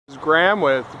This is Graham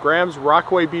with Graham's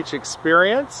Rockaway Beach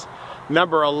Experience,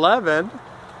 number 11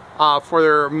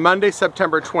 for Monday,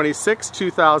 September 26,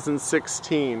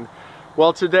 2016.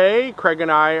 Well, today Craig and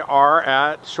I are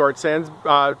at Short Sands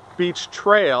Beach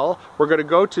Trail. We're going to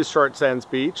go to Short Sands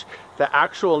Beach. The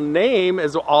actual name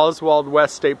is Oswald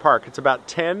West State Park. It's about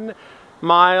 10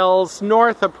 miles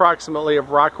north approximately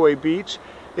of Rockaway Beach.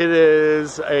 It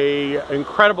is an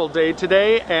incredible day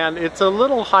today, and it's a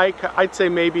little hike. I'd say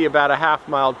maybe about a half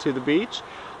mile to the beach.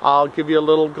 I'll give you a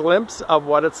little glimpse of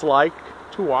what it's like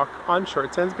to walk on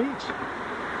Short Sands Beach.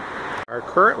 We are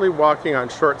currently walking on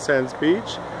Short Sands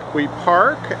Beach. We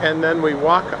park and then we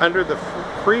walk under the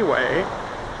freeway,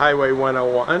 Highway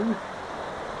 101,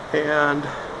 and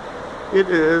it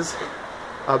is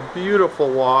a beautiful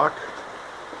walk.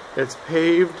 It's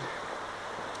paved,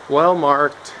 well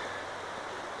marked,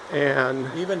 and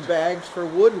even bags for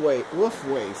woof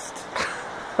waste.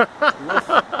 Woof.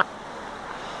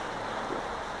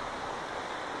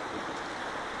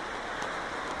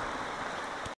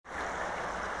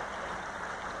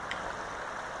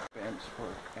 Bench for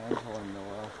Angela and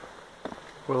Noel.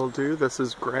 Will do. This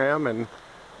is Graham and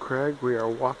Craig. We are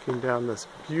walking down this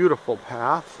beautiful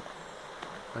path.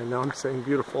 I know I'm saying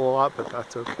beautiful a lot, but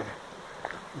that's okay.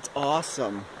 It's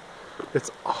awesome.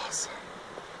 It's awesome.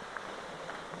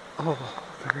 Oh,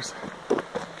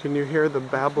 can you hear the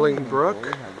babbling brook?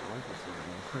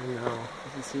 I know.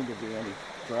 Doesn't seem to be any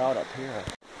drought up here.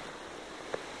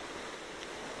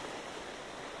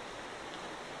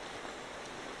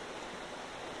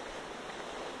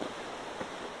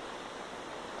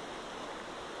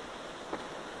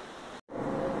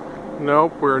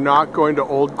 Nope, we're not going to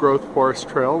Old Growth Forest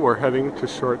Trail. We're heading to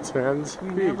Short Sands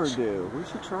Beach. We never do. We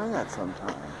should try that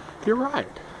sometime. You're right.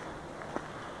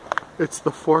 It's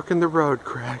the fork in the road,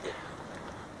 Craig.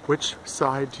 Which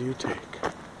side do you take?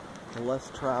 The less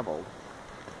traveled.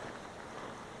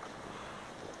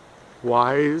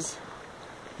 Wise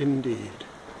indeed.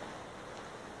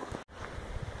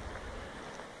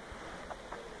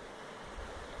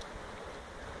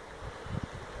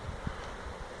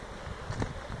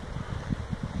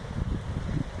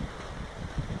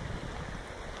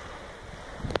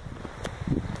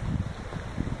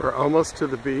 We're almost to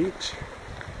the beach.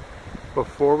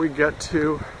 Before we get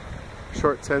to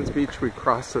Short Sands Beach, we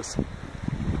cross this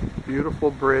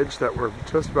beautiful bridge that we're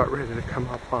just about ready to come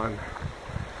up on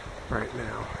right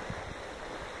now.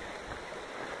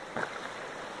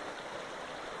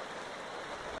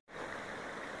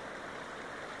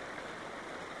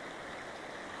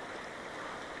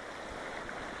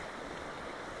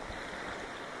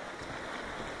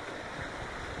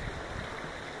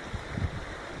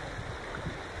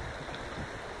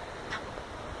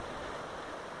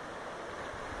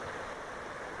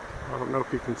 I don't know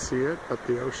if you can see it, but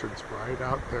the ocean's right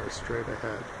out there straight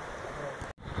ahead.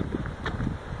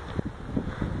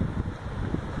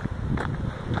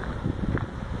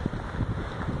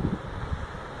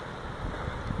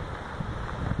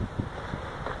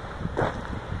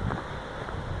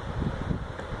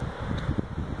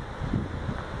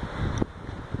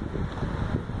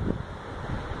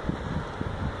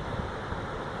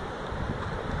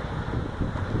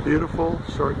 Beautiful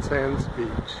Short Sands Beach.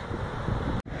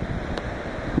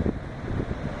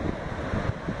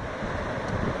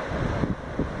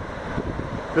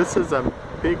 This is a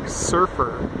big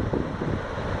surfer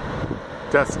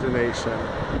destination.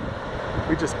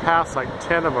 We just passed like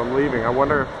 10 of them leaving. I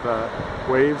wonder if the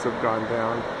waves have gone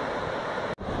down.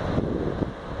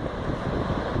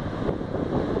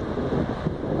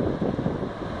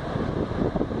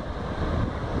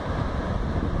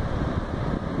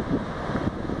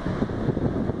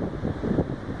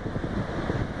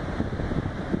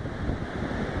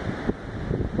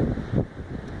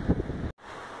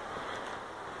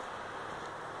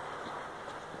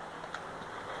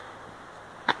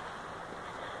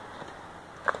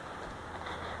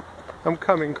 I'm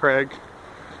coming, Craig.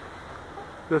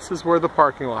 This is where the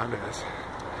parking lot is.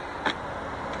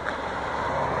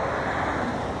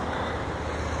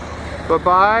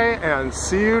 Bye-bye and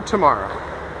see you tomorrow.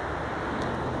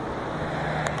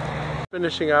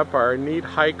 Finishing up our neat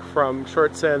hike from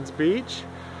Short Sands Beach.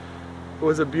 It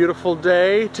was a beautiful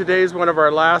day. Today is one of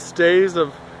our last days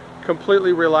of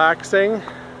completely relaxing.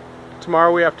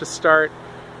 Tomorrow we have to start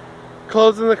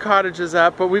closing the cottages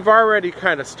up, but we've already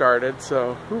kind of started,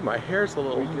 so ooh, my hair's a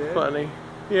little funny.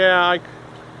 Yeah,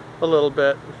 a little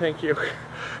bit. Thank you.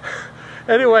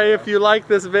 Anyway, if you like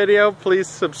this video, please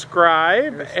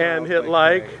subscribe and hit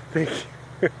like. Thank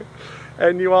you.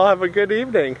 And you all have a good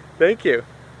evening. Thank you.